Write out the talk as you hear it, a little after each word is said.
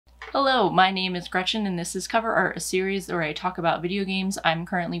Hello, my name is Gretchen and this is Cover Art, a series where I talk about video games I'm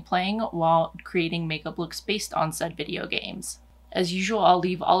currently playing while creating makeup looks based on said video games. As usual, I'll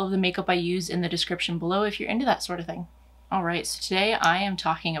leave all of the makeup I use in the description below if you're into that sort of thing. Alright, so today I am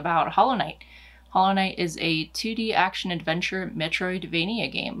talking about Hollow Knight. Hollow Knight is a 2D action-adventure Metroidvania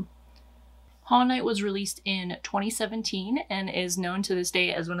game. Hollow Knight was released in 2017 and is known to this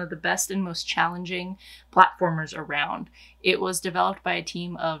day as one of the best and most challenging platformers around. It was developed by a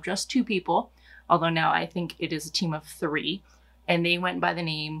team of just 2 people, although now I think it is a team of 3, and they went by the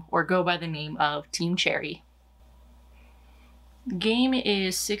name, or go by the name of Team Cherry. The game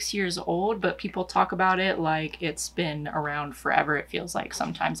is 6 years old, but people talk about it like it's been around forever, it feels like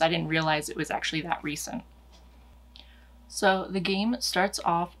sometimes. I didn't realize it was actually that recent. So the game starts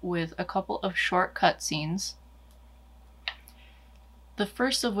off with a couple of short cutscenes. The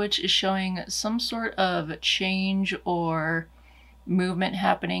first of which is showing some sort of change or movement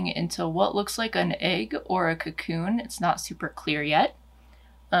happening into what looks like an egg or a cocoon. It's not super clear yet.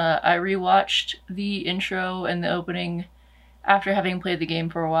 I rewatched the intro and the opening after having played the game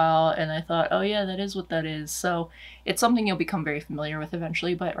for a while, and I thought, oh yeah, that is what that is. So it's something you'll become very familiar with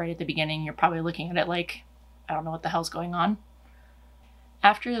eventually, but right at the beginning you're probably looking at it like, I don't know what the hell's going on.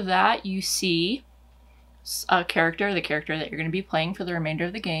 After that, you see a character, the character that you're going to be playing for the remainder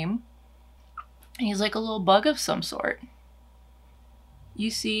of the game. And he's like a little bug of some sort. You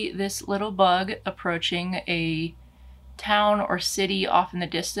see this little bug approaching a town or city off in the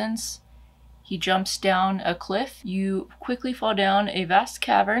distance. He jumps down a cliff. You quickly fall down a vast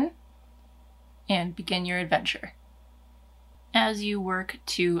cavern and begin your adventure. As you work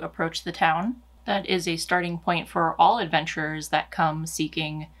to approach the town, that is a starting point for all adventurers that come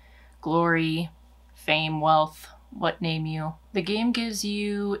seeking glory, fame, wealth, what name you. The game gives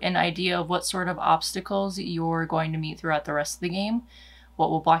you an idea of what sort of obstacles you're going to meet throughout the rest of the game,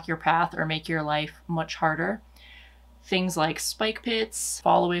 what will block your path or make your life much harder. Things like spike pits,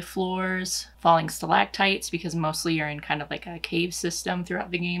 fall-away floors, falling stalactites, because mostly you're in kind of like a cave system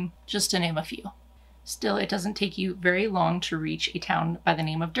throughout the game, just to name a few. Still, it doesn't take you very long to reach a town by the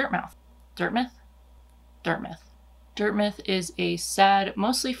name of Dirtmouth. Dirtmouth? Dirtmouth. Dirtmouth is a sad,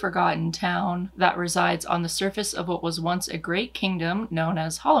 mostly forgotten town that resides on the surface of what was once a great kingdom known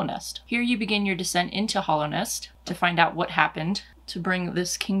as Hollownest. Here you begin your descent into Hollownest to find out what happened to bring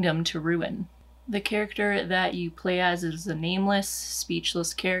this kingdom to ruin. The character that you play as is a nameless,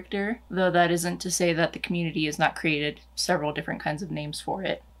 speechless character, though that isn't to say that the community has not created several different kinds of names for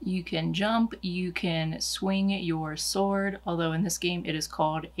it. You can jump, you can swing your sword, although in this game it is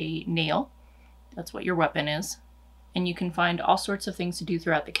called a nail. That's what your weapon is. And you can find all sorts of things to do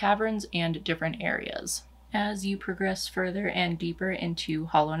throughout the caverns and different areas. As you progress further and deeper into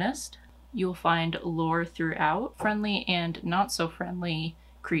Hollownest, you'll find lore throughout, friendly and not so friendly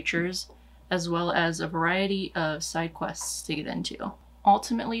creatures, as well as a variety of side quests to get into.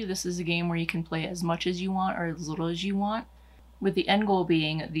 Ultimately, this is a game where you can play as much as you want or as little as you want, with the end goal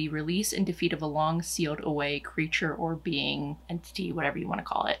being the release and defeat of a long sealed away creature or being, entity, whatever you want to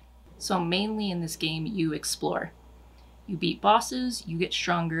call it. So mainly in this game, you explore. You beat bosses, you get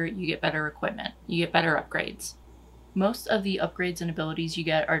stronger, you get better equipment, you get better upgrades. Most of the upgrades and abilities you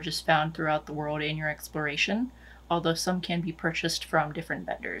get are just found throughout the world in your exploration, although some can be purchased from different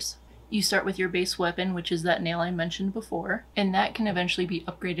vendors. You start with your base weapon, which is that nail I mentioned before, and that can eventually be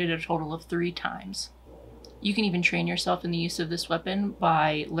upgraded a total of 3 times. You can even train yourself in the use of this weapon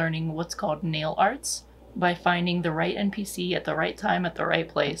by learning what's called nail arts, by finding the right NPC at the right time at the right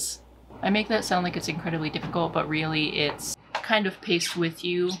place. I make that sound like it's incredibly difficult, but really it's kind of paced with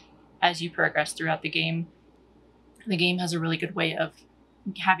you as you progress throughout the game. The game has a really good way of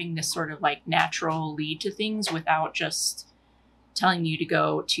having this sort of like natural lead to things without just telling you to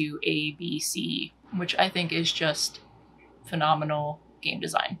go to A, B, C, which I think is just phenomenal game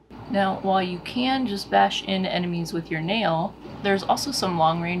design. Now, while you can just bash in enemies with your nail, there's also some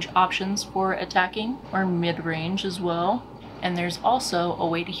long-range options for attacking, or mid-range as well. And there's also a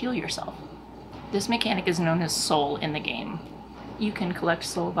way to heal yourself. This mechanic is known as soul in the game. You can collect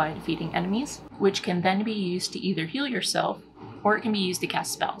soul by defeating enemies, which can then be used to either heal yourself, or it can be used to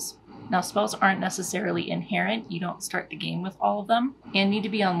cast spells. Now, spells aren't necessarily inherent, you don't start the game with all of them, and need to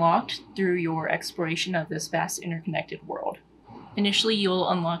be unlocked through your exploration of this vast interconnected world. Initially, you'll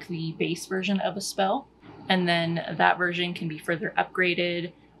unlock the base version of a spell, and then that version can be further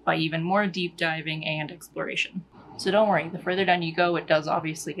upgraded by even more deep diving and exploration. So don't worry, the further down you go, it does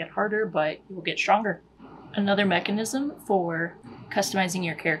obviously get harder, but you'll get stronger. Another mechanism for customizing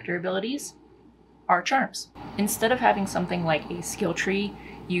your character abilities are charms. Instead of having something like a skill tree,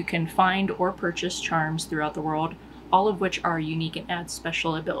 you can find or purchase charms throughout the world, all of which are unique and add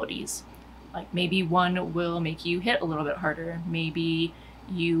special abilities. Like maybe one will make you hit a little bit harder. Maybe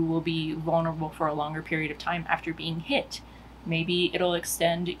you will be vulnerable for a longer period of time after being hit. Maybe it'll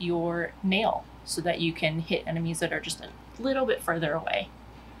extend your nail so that you can hit enemies that are just a little bit further away.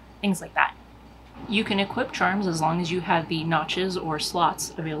 Things like that. You can equip charms as long as you have the notches or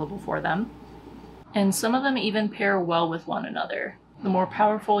slots available for them. And some of them even pair well with one another. The more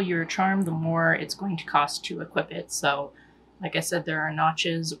powerful your charm, the more it's going to cost to equip it. So like I said, there are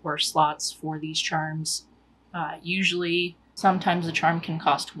notches or slots for these charms. Usually, sometimes a charm can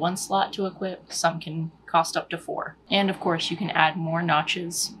cost 1 slot to equip, some can cost up to 4. And of course, you can add more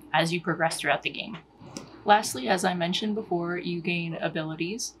notches as you progress throughout the game. Lastly, as I mentioned before, you gain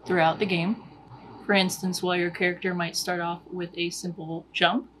abilities throughout the game. For instance, while your character might start off with a simple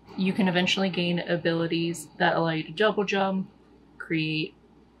jump, you can eventually gain abilities that allow you to double jump, create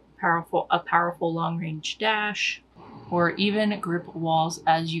a powerful long-range dash, or even grip walls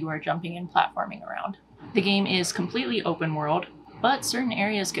as you are jumping and platforming around. The game is completely open world, but certain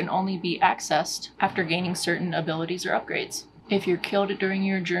areas can only be accessed after gaining certain abilities or upgrades. If you're killed during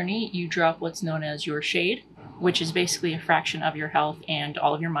your journey, you drop what's known as your shade, which is basically a fraction of your health and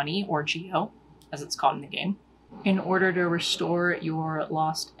all of your money, or Geo, as it's called in the game. In order to restore your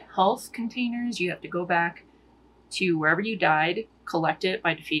lost health containers, you have to go back to wherever you died, collect it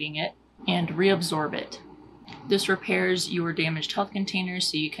by defeating it, and reabsorb it. This repairs your damaged health containers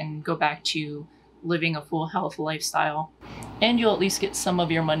so you can go back to living a full health lifestyle, and you'll at least get some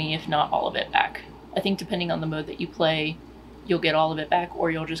of your money, if not all of it, back. I think depending on the mode that you play, you'll get all of it back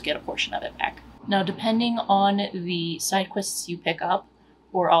or you'll just get a portion of it back. Now, depending on the side quests you pick up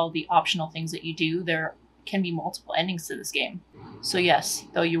or all the optional things that you do, there can be multiple endings to this game. So yes,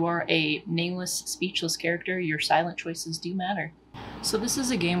 though you are a nameless, speechless character, your silent choices do matter. So this is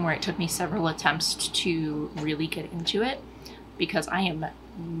a game where it took me several attempts to really get into it, because I am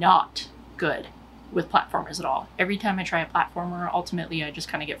not good with platformers at all. Every time I try a platformer, ultimately I just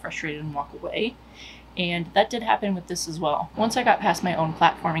kind of get frustrated and walk away. And that did happen with this as well. Once I got past my own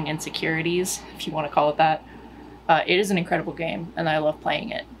platforming insecurities, if you want to call it that, it is an incredible game and I love playing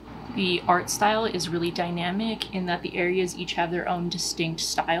it. The art style is really dynamic in that the areas each have their own distinct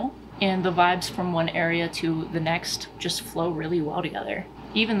style, and the vibes from one area to the next just flow really well together,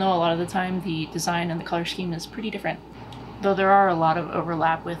 even though a lot of the time the design and the color scheme is pretty different, though there are a lot of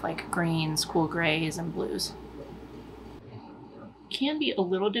overlap with like greens, cool grays, and blues. It can be a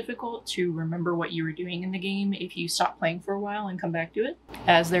little difficult to remember what you were doing in the game if you stop playing for a while and come back to it,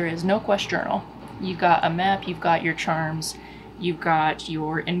 as there is no quest journal. You've got a map, you've got your charms, you've got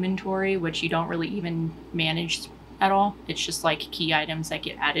your inventory, which you don't really even manage at all. It's just like key items that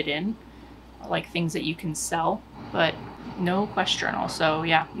get added in, like things that you can sell, but no quest journal. So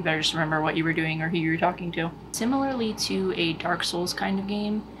yeah, you better just remember what you were doing or who you were talking to. Similarly to a Dark Souls kind of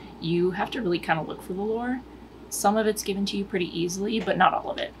game, you have to really kind of look for the lore. Some of it's given to you pretty easily, but not all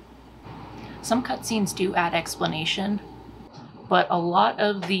of it. Some cutscenes do add explanation, but a lot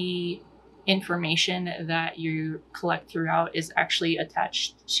of the information that you collect throughout is actually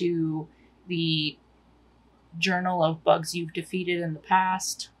attached to the journal of bugs you've defeated in the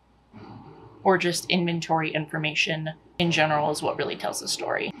past, or just inventory information in general is what really tells the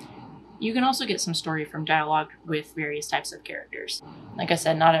story. You can also get some story from dialogue with various types of characters. Like I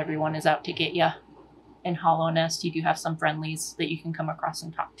said, not everyone is out to get ya. In Hollow Nest, you do have some friendlies that you can come across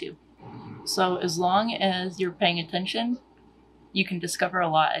and talk to. So as long as you're paying attention, you can discover a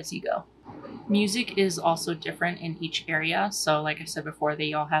lot as you go. Music is also different in each area, so like I said before,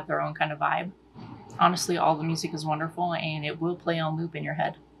 they all have their own kind of vibe. Honestly, all the music is wonderful and it will play on loop in your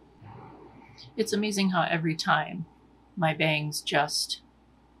head. It's amazing how every time my bangs just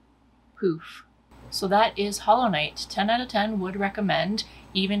poof. So that is Hollow Knight. 10 out of 10 would recommend,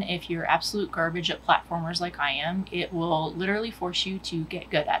 even if you're absolute garbage at platformers like I am. It will literally force you to get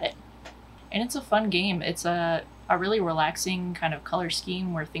good at it. And it's a fun game. It's a really relaxing kind of color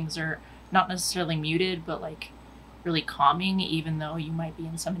scheme where things are not necessarily muted, but like really calming, even though you might be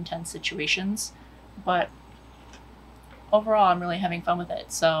in some intense situations. But overall, I'm really having fun with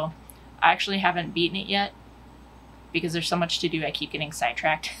it. So I actually haven't beaten it yet because there's so much to do. I keep getting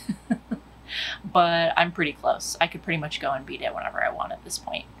sidetracked, but I'm pretty close. I could pretty much go and beat it whenever I want at this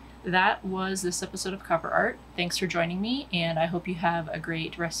point. That was this episode of Cover Art. Thanks for joining me, and I hope you have a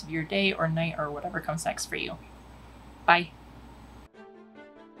great rest of your day or night or whatever comes next for you. Bye.